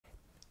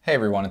Hey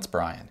everyone, it's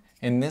Brian.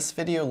 In this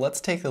video, let's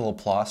take the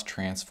Laplace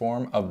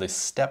transform of the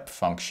step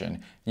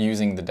function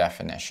using the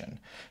definition.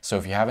 So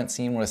if you haven't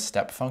seen what a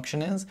step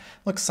function is, it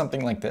looks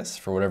something like this.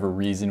 For whatever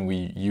reason,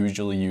 we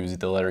usually use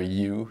the letter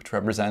u to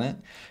represent it.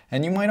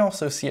 And you might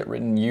also see it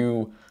written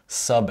u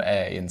sub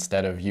a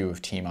instead of u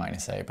of t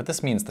minus a, but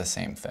this means the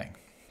same thing.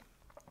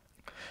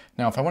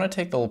 Now, if I want to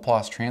take the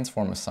Laplace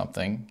transform of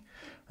something,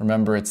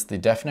 remember it's the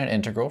definite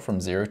integral from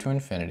 0 to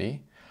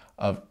infinity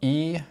of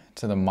e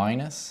to the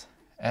minus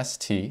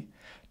st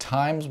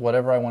times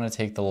whatever I want to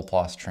take the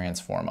Laplace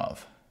transform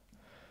of,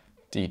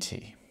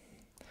 dt.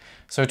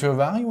 So to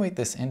evaluate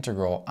this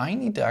integral, I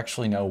need to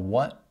actually know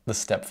what the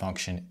step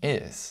function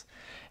is.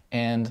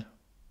 And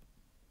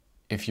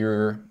if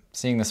you're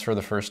seeing this for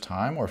the first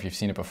time, or if you've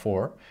seen it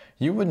before,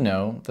 you would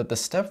know that the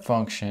step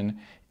function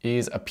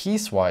is a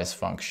piecewise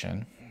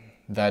function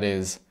that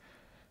is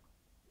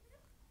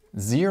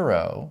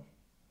 0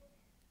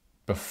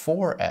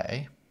 before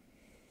a,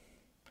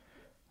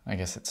 I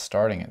guess it's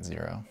starting at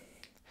 0,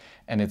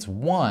 and it's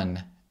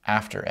 1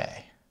 after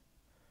a.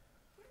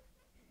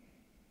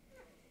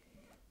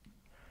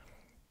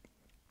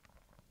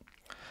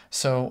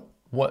 So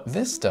what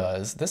this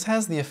does, this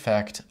has the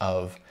effect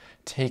of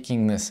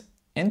taking this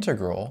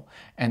integral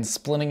and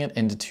splitting it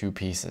into two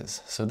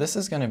pieces. So this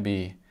is going to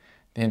be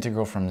the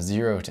integral from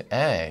 0 to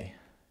a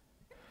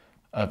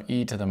of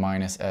e to the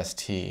minus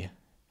st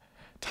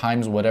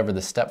times whatever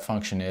the step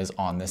function is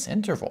on this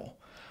interval.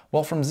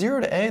 Well, from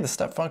 0 to a, the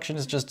step function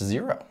is just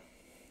 0.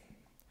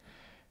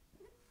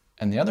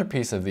 And the other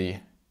piece of the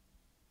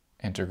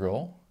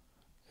integral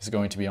is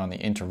going to be on the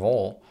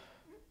interval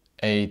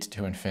a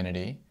to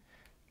infinity,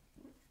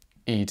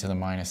 e to the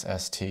minus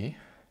st,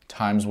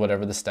 times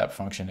whatever the step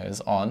function is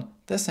on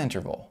this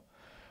interval.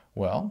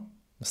 Well,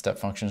 the step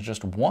function is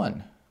just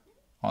 1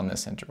 on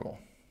this interval.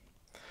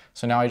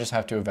 So now I just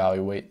have to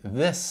evaluate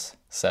this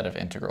set of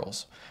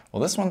integrals.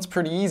 Well, this one's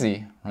pretty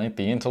easy, right?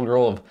 The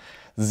integral of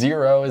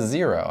 0 is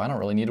 0. I don't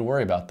really need to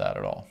worry about that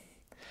at all.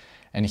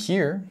 And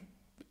here,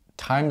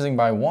 timesing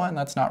by 1,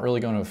 that's not really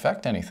going to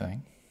affect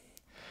anything.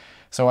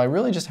 So I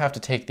really just have to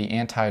take the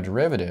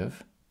antiderivative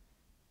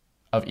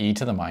of e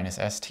to the minus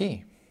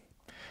st.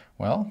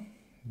 Well,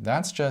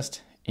 that's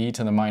just e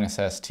to the minus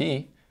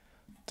st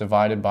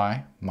divided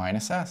by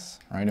minus s,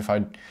 right? If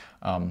I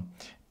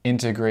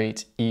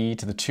integrate e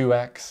to the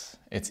 2x,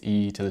 it's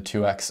e to the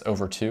 2x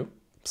over 2.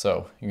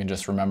 So you can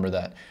just remember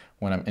that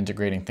when I'm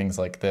integrating things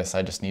like this,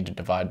 I just need to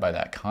divide by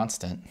that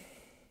constant.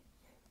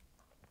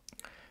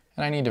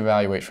 And I need to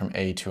evaluate from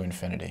a to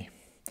infinity.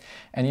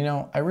 And you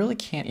know, I really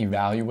can't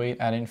evaluate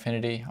at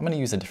infinity. I'm going to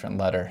use a different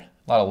letter.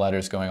 A lot of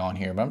letters going on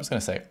here, but I'm just going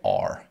to say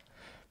r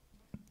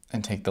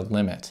and take the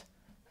limit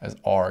as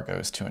r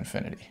goes to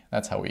infinity.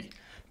 That's how we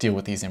deal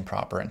with these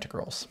improper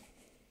integrals.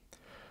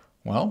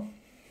 Well,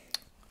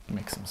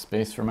 make some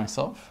space for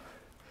myself.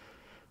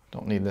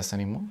 Don't need this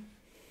anymore.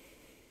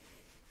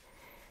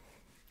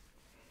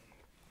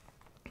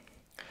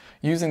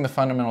 Using the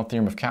fundamental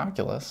theorem of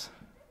calculus,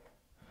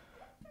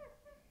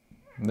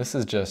 this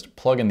is just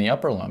plug in the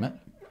upper limit.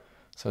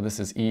 So this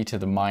is e to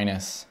the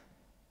minus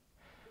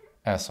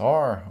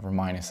sr over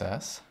minus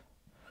s,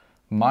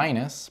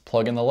 minus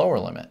plug in the lower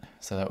limit.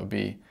 So that would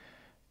be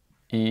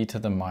e to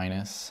the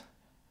minus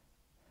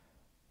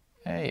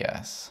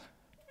as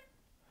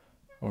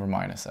over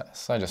minus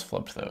s. I just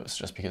flipped those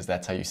just because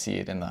that's how you see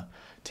it in the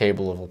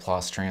table of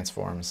Laplace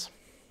transforms.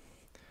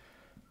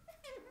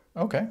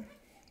 Okay,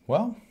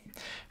 well,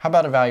 how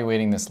about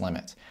evaluating this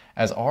limit?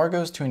 As r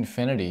goes to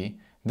infinity,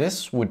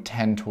 this would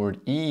tend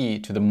toward e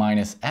to the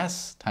minus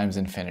s times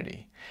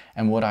infinity.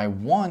 And what I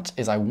want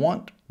is I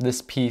want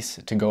this piece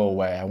to go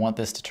away. I want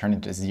this to turn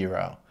into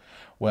 0.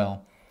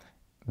 Well,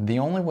 the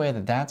only way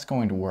that that's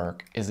going to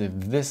work is if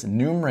this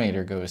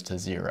numerator goes to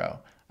 0.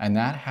 And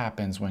that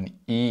happens when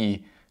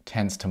e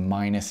tends to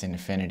minus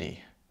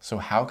infinity. So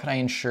how can I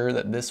ensure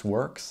that this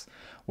works?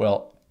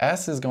 Well,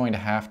 s is going to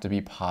have to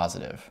be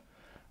positive,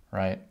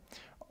 right?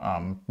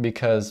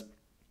 Because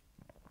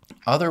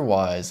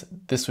otherwise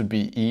this would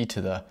be e to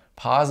the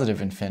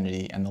positive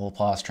infinity and the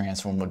Laplace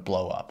transform would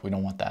blow up. We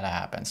don't want that to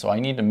happen. So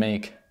I need to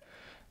make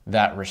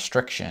that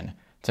restriction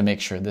to make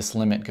sure this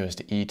limit goes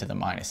to e to the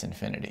minus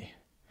infinity.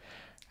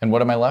 And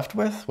what am I left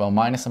with? Well,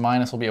 minus and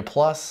minus will be a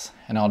plus,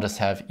 and I'll just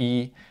have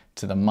e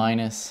to the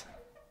minus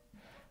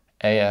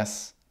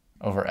as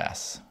over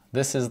s.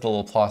 This is the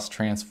Laplace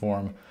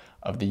transform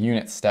of the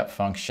unit step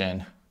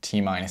function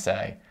t minus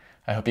a.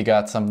 I hope you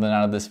got something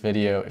out of this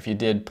video. If you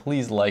did,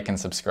 please like and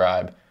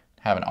subscribe.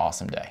 Have an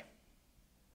awesome day.